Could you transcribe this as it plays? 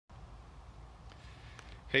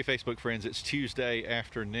Hey, Facebook friends, it's Tuesday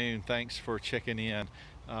afternoon. Thanks for checking in.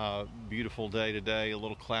 Beautiful day today, a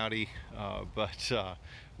little cloudy, but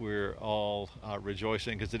we're all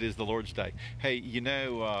rejoicing because it is the Lord's Day. Hey, you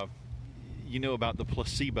know about the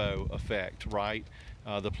placebo effect, right?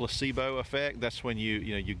 The placebo effect, that's when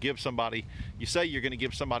you give somebody, you say you're going to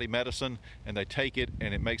give somebody medicine and they take it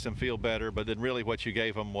and it makes them feel better, but then really what you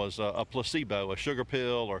gave them was a placebo, a sugar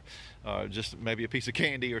pill, or just maybe a piece of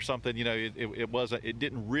candy or something. It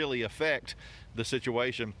didn't really affect the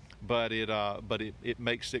situation, but it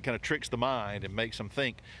makes it kind of tricks the mind and makes them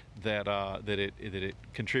think that it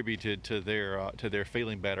contributed to their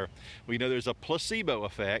feeling better. Well, there's a placebo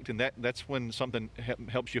effect, and that's when something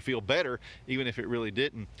helps you feel better, even if it really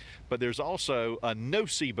didn't. But there's also a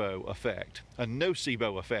nocebo effect, and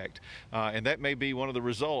that may be one of the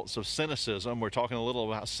results of cynicism. We're talking a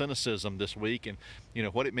little about cynicism this week, and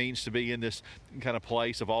what it means to be in this kind of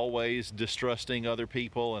place of always distrusting other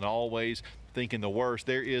people and always thinking the worst.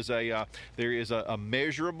 There is a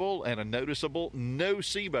measurable and a noticeable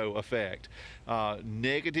nocebo effect.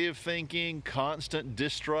 Negative thinking, constant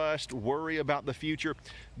distrust, worry about the future,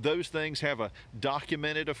 those things have a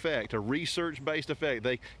documented effect, a research-based effect.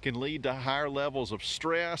 They can lead to higher levels of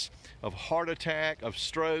stress, of heart attack, of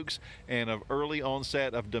strokes, and of early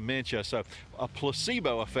onset of dementia. So a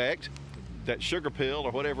placebo effect, that sugar pill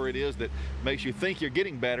or whatever it is that makes you think you're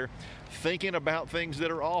getting better, thinking about things that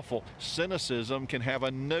are awful. Cynicism can have a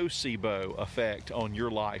nocebo effect on your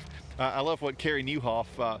life. I love what Kerry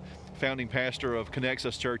Newhoff, founding pastor of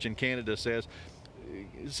Connexus Church in Canada, says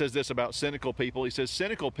this about cynical people. He says,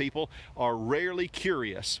 cynical people are rarely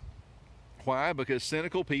curious. Why? Because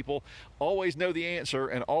cynical people always know the answer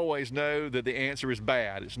and always know that the answer is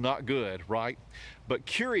bad. It's not good, right? But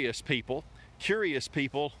curious people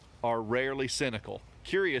are rarely cynical.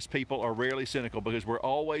 Curious people are rarely cynical because we're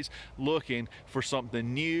always looking for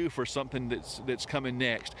something new, for something that's coming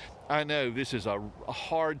next. I know this is a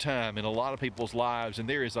hard time in a lot of people's lives, and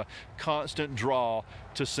there is a constant draw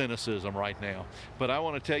to cynicism right now. But I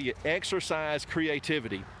want to tell you, exercise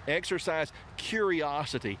creativity, exercise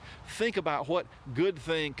curiosity. Think about what good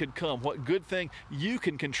thing could come, what good thing you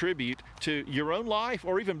can contribute to your own life,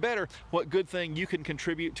 or even better, what good thing you can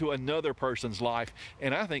contribute to another person's life.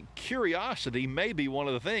 And I think curiosity may be one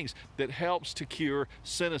of the things that helps to cure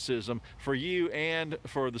cynicism for you and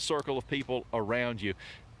for the circle of people around you.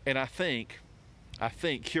 And I think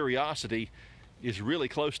curiosity is really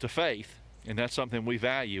close to faith, and that's something we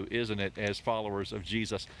value, isn't it, as followers of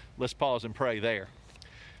Jesus? Let's pause and pray there.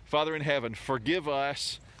 Father in heaven, forgive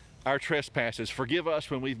us our trespasses. Forgive us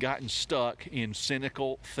when we've gotten stuck in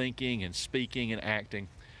cynical thinking and speaking and acting.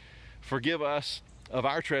 Forgive us of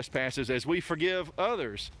our trespasses as we forgive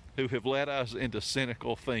others who have led us into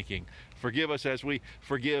cynical thinking. Forgive us as we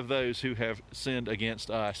forgive those who have sinned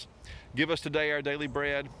against us. Give us today our daily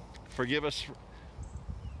bread. Forgive us.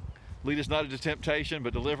 Lead us not into temptation,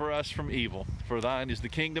 but deliver us from evil. For thine is the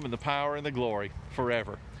kingdom and the power and the glory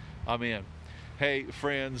forever. Amen. Hey,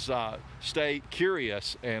 friends, stay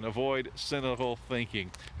curious and avoid cynical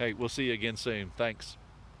thinking. Hey, we'll see you again soon. Thanks.